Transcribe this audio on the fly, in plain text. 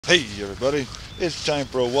Hey everybody, it's time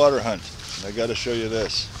for a water hunt. And I gotta show you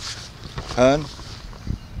this. Hun,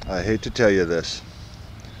 I hate to tell you this.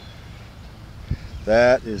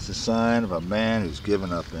 That is the sign of a man who's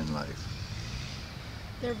given up in life.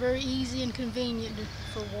 They're very easy and convenient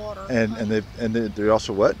for water. And they're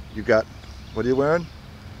also what? What are you wearing?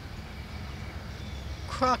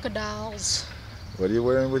 Crocodiles. What are you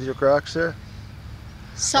wearing with your Crocs there?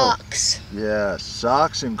 Socks. Oh, yeah,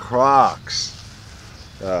 socks and Crocs.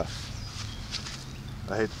 I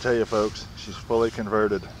hate to tell you folks, she's fully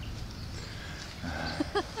converted.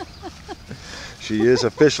 She is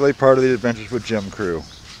officially part of the Adventures with Jim crew.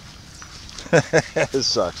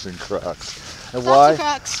 Socks and Crocs. And Socks and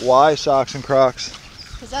Crocs. Why socks and Crocs?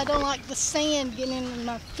 Because I don't like the sand getting in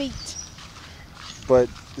my feet. But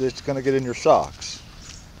it's going to get in your socks.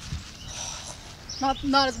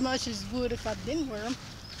 Not as much as would if I didn't wear them.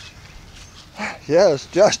 Yes,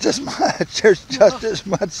 just as much. There's just as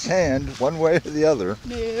much sand, one way or the other.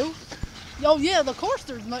 No. Oh yeah, of course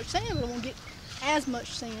there's much sand, but I won't get as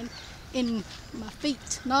much sand in my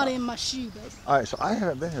feet, not in my shoe, baby. All right, so I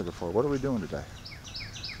haven't been here before. What are we doing today?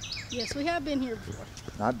 Yes, we have been here before.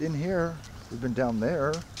 Not in here. We've been down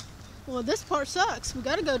there. Well, this part sucks. We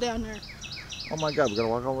got to go down there. Oh my God, we got to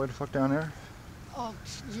walk all the way the fuck down there? Oh,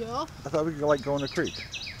 yeah. I thought we could like go in the creek.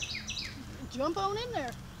 Jump on in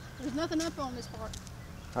there. There's nothing up on this part.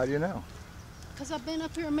 How do you know? Because I've been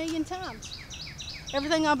up here a million times.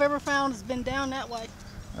 Everything I've ever found has been down that way.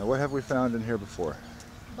 Now, what have we found in here before?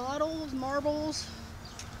 Bottles, marbles.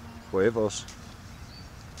 Huevos.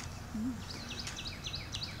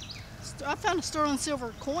 I found a sterling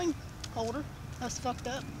silver coin holder. That's fucked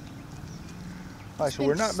up. All right, so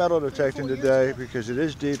we're not metal detecting today because it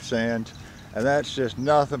is deep sand, and that's just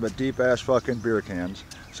nothing but deep ass fucking beer cans.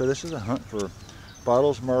 So this is a hunt for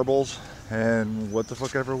bottles, marbles, and what the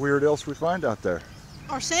fuck ever weird else we find out there.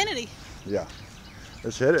 Our sanity. Yeah,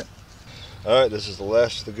 let's hit it. All right, this is the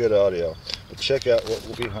last of the good audio, but check out what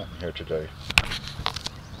we'll be hunting here today.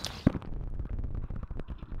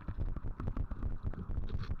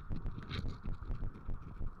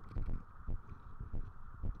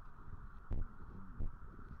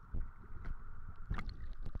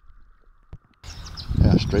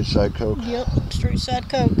 Yeah, straight side Coke. Yep, straight side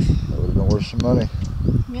Coke. That would have been worth some money.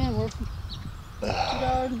 Yeah, worth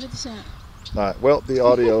 $2.50. All right, well, the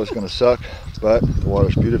audio is going to suck, but the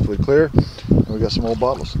water's beautifully clear, and we got some old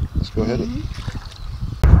bottles. Let's go hit it.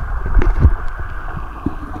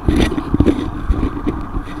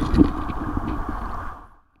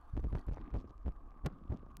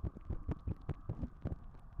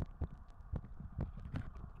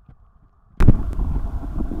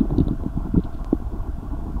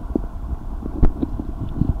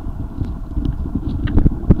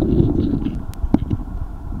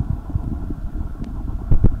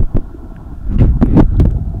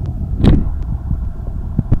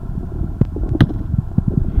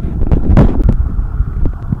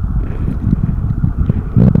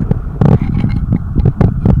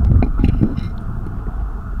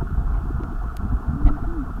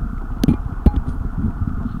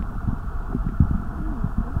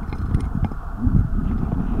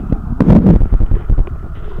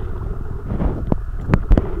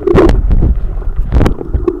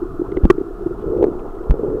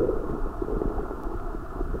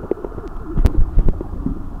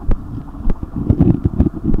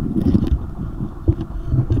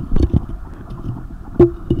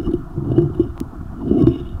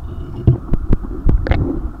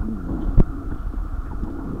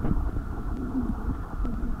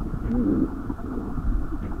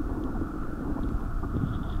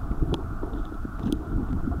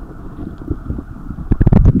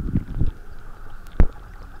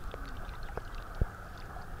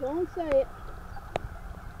 Don't say it.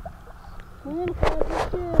 Well, if I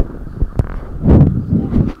just should.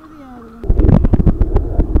 For the other one.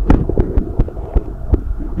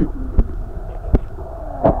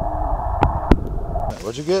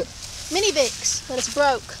 What'd you get? Mini Vicks, but it's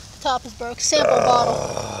broke. The top is broke. Sample bottle.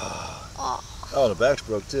 Oh, the back's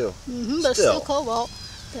broke too. But it's still cobalt.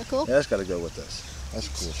 Is that cool? Yeah, that's got to go with this. That's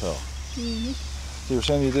cool as hell. Mm-hmm. You were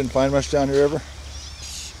saying you didn't find much down here ever?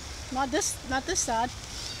 Not this side.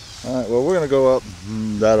 All right, well, we're going to go up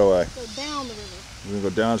that way. Go down the river. We're going to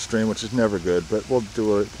go downstream, which is never good, but we'll do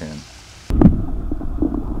what it can.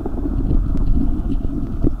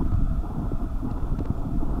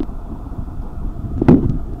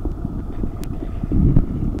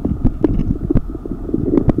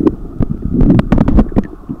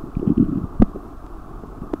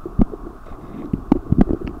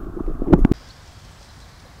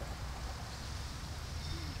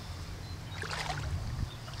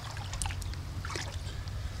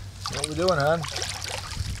 What we doing, hon?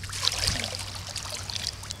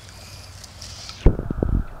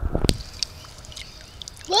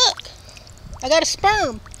 Look, I got a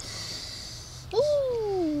sperm. Ooh.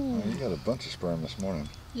 Oh, you got a bunch of sperm this morning.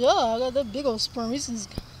 Yeah, I got that big old sperm.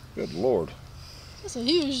 Good Lord. That's a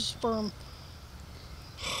huge sperm.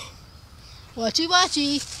 Watchy,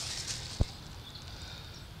 watchy.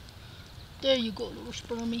 There you go, little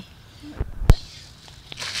spermy.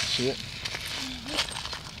 See it?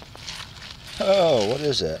 Oh, what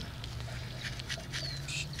is that?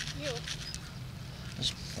 Yeah.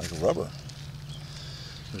 It's like a rubber.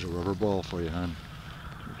 There's a rubber ball for you, hon.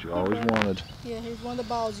 What you always wanted. Yeah, here's one of the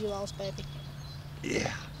balls you lost, baby.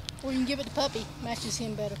 Yeah. Or you can give it to Puppy. Matches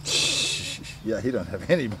him better. Yeah, he don't have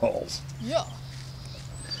any balls. Yeah.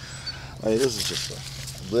 Hey, this is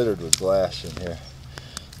just littered with glass in here.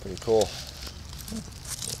 Pretty cool.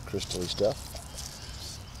 Crystally stuff.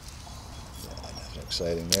 Yeah, nothing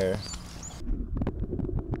exciting there.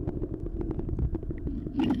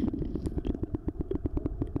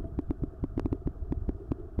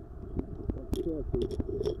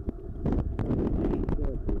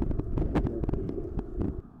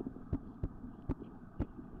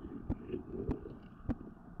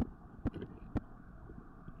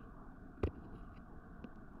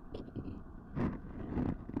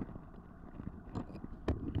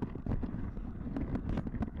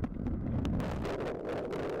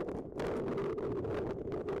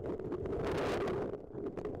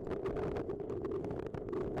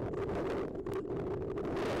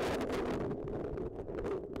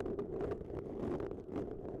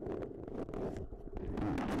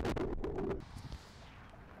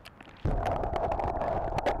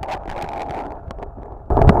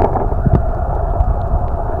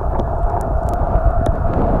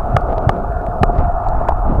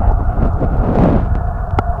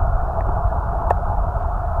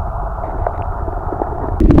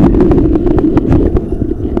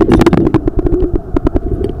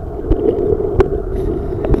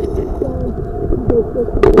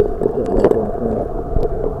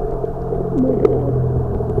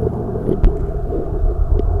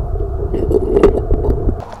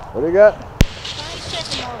 What do you got? Nice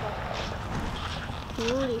checking marble.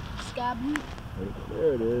 Pretty. Sky blue.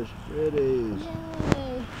 There it is. It is.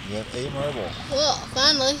 Yay. You got a marble. Well,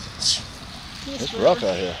 finally. It's rough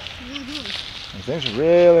out here. Mm-hmm. And things have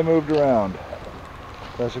really moved around.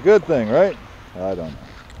 That's a good thing, right? I don't know.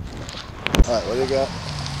 Alright, what do you got?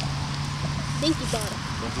 Dinky bottle.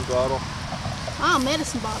 Empty bottle. Oh,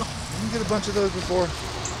 medicine bottle. You can get a bunch of those before.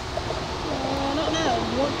 I don't know.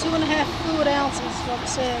 You want 2.5 fluid ounces, is what it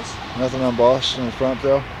says. Nothing embossed in the front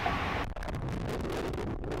though.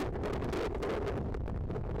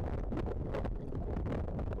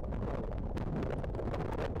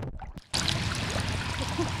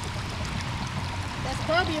 That's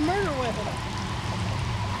probably a murder weapon.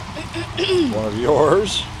 One of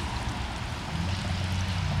yours.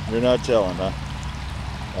 You're not telling, huh?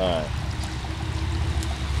 Alright.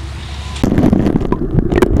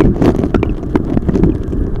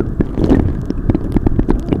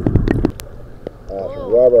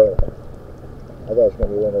 Rubber. I thought it was going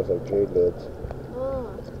to be one of those like jade lids.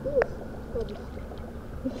 Oh, it's good.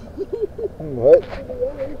 What?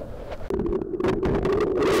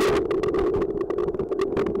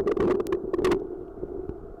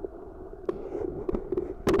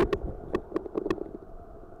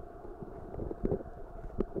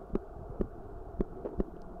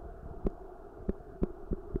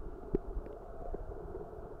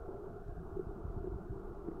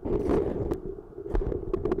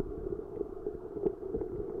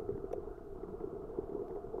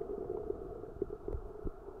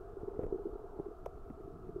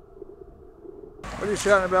 What are you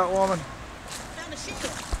shouting about, woman? Found a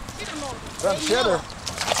shitter. Shitter marble. Found a shitter?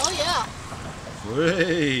 Oh, yeah.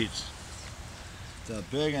 Sweet. It's a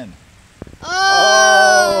big one.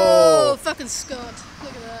 Oh, fucking skunk.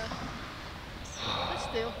 Look at that. But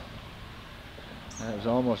still. That was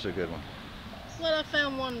almost a good one. Well, I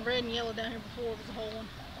found one red and yellow down here before. It was a whole one.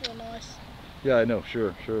 Real nice. Yeah, I know.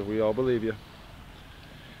 Sure. We all believe you.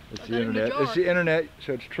 It's the internet. It's the internet,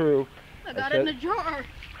 so it's true. I got it in a jar.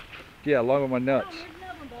 Yeah, along with my nuts. Oh, there's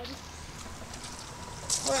another one, baby.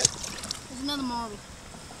 What? There's another marble.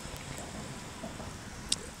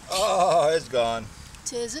 Oh, it's gone.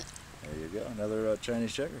 Tis it? There you go. Another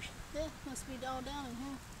Chinese checkers. Yeah, must be all down in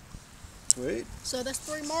here. Sweet. So that's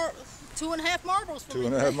 2.5 marbles for me.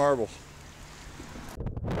 2.5 marbles.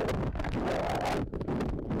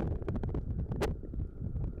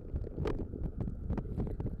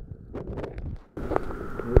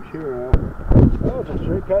 Here's Hero. Oh, it's a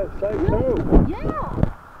straight cut sight too. Yeah.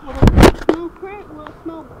 No crack, well,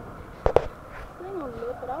 no thing on the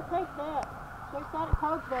lip, but I'll take that. Sweet-sided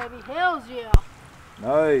Coke, baby. Hells yeah.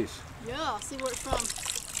 Nice. Yeah, see where it's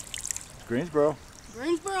from. Greensboro.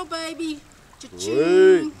 Greensboro, baby.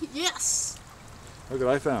 Sweet. Yes. Look what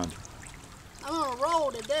I found. I'm on a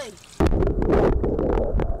roll today.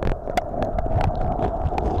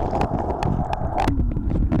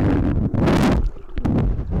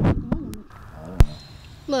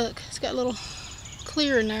 Look, it's got a little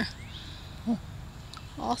clear in there. Huh.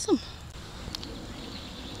 Awesome.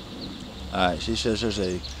 Alright, she says there's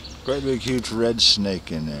a great big huge red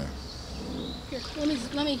snake in there. Here, let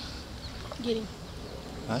me get him.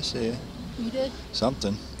 I see it. You did?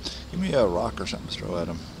 Something. Give me a rock or something to throw at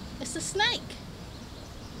him. It's a snake.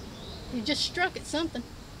 You just struck at something.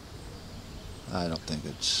 I don't think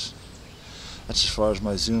that's as far as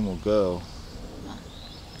my zoom will go.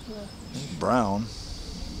 Well, It's brown.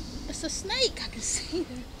 it's a snake. I can see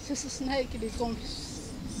that. It's just a snake, and it's going.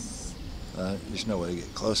 There's no way to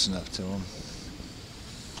get close enough to him.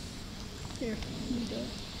 Here, you do it.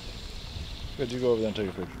 Could you go over there and take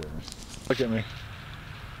a picture of me? Look at me.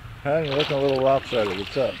 Honey, you're looking a little lopsided.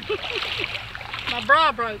 What's up? My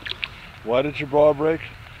bra broke. Why did your bra break?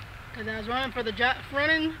 Cause I was running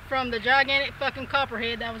from the gigantic fucking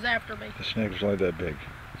copperhead that was after me. The snake was only that big.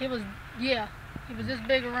 He was, yeah, he was this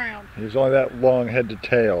big around. He was only that long head to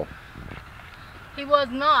tail. He was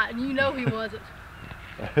not, and you know he wasn't.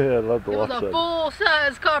 I love the It was lopsided. a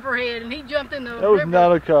full-size copperhead, and he jumped in the That was river.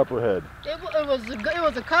 not a copperhead. It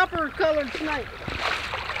was a copper-colored snake.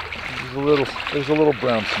 It was a little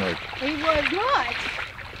brown snake. He was not.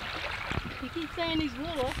 He keeps saying he's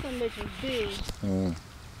little. That son bitch is big.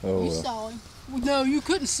 Oh You well. saw him. Well, no, you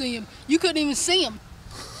couldn't see him. You couldn't even see him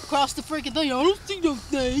across the freaking thing. I don't see no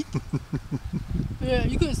snake. Yeah,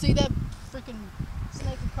 you couldn't see that freaking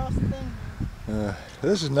snake across the thing.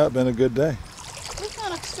 This has not been a good day. We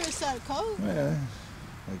found a straight-sided Coke. Yeah,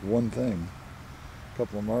 like one thing. A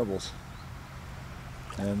couple of marbles.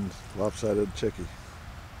 And lopsided chickie.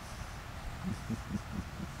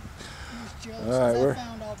 Jealous All right, 'cause we're- I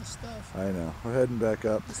found all the stuff. I know. We're heading back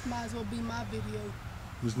up. This might as well be my video.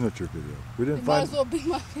 This is not your video. We didn't It might find as well be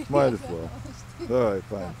my video. Might as well. Alright,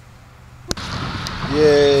 fine.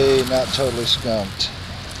 Yay, not totally skunked.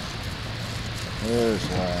 There's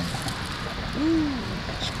one. Ooh,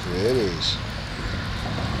 it's pretties.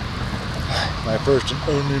 My first and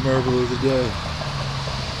only marble of the day.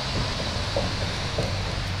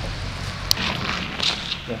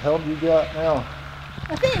 The hell do you got now?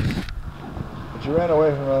 I think But you ran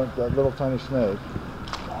away from that little tiny snake.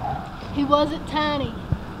 he wasn't tiny.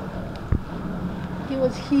 He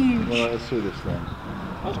was huge. Well, let's see this thing.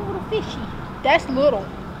 That's a little fishy. That's little.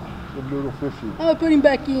 The little fishy. I'm gonna put him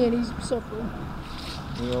back in. He's suffering.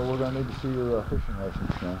 You know, we're going to need to see your fishing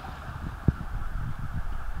license now.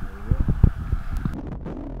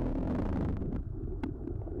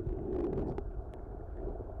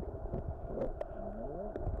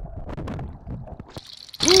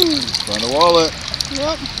 Woo! Found a wallet.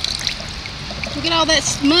 Yep. Look at all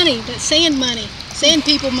that money, that sand money, sand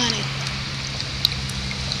people money.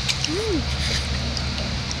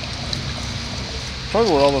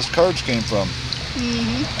 Probably where all those cards came from.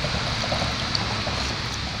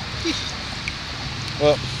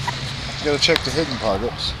 Well, you got to check the hidden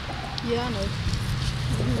pockets. Yeah, I know.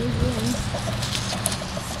 There's one.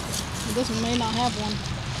 But this one may not have one.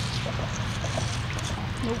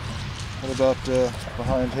 Nope. What about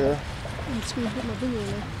behind here? I'm just gonna put my finger in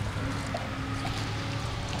there.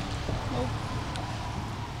 Nope.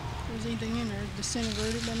 If there's anything in there,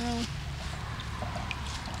 disintegrated by now.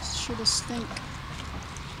 Should have stink.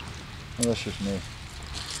 Oh, that's just me.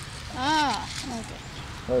 Ah,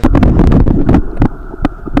 okay.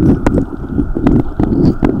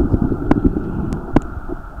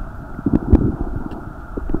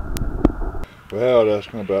 Well, that's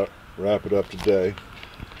going to about wrap it up today.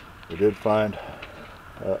 We did find,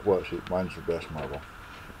 mine's the best marble.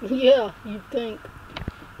 Yeah, you'd think.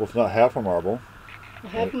 Well, it's not half a marble. A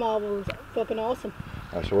half marble is fucking awesome.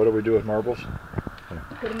 All right, so what do we do with marbles?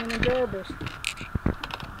 Put them in the jarbers.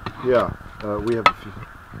 Yeah, we have a few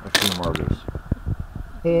marbles.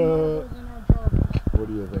 Marbles in our jarbers. What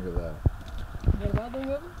do you think of that? What do I think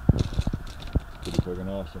of them? Pretty fucking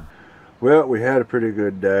awesome. Well, we had a pretty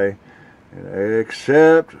good day,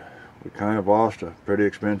 except we kind of lost a pretty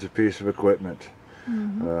expensive piece of equipment.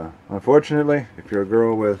 Unfortunately, if you're a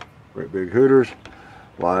girl with great big hooters,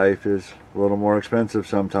 life is a little more expensive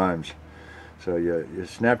sometimes. So you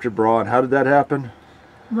snapped your bra, and how did that happen?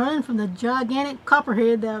 Running from the gigantic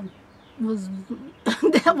copperhead that was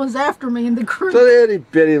that was after me in the creek. So the itty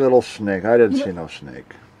bitty little snake. I didn't see no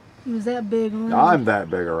snake. He was that big around. I'm that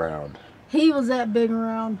big around. He was that big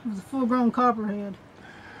around. He was a full-grown copperhead.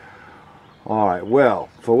 All right. Well,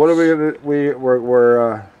 so what are we gonna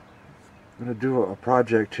we're gonna do a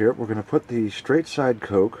project here. We're gonna put the straight side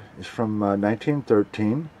Coke. It's from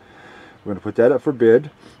 1913. We're gonna put that up for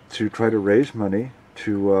bid to try to raise money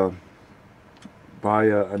to buy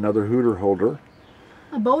another hooter holder.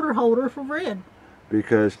 A boulder holder for Red.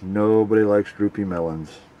 Because nobody likes droopy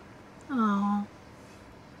melons. Aww.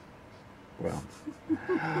 Well,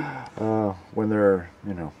 when they're,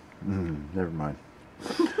 you know, never mind.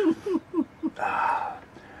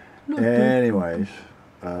 Anyways,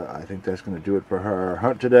 I think that's going to do it for our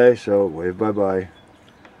hunt today. So wave bye-bye.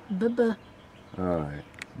 Bye-bye. All right,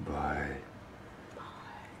 bye.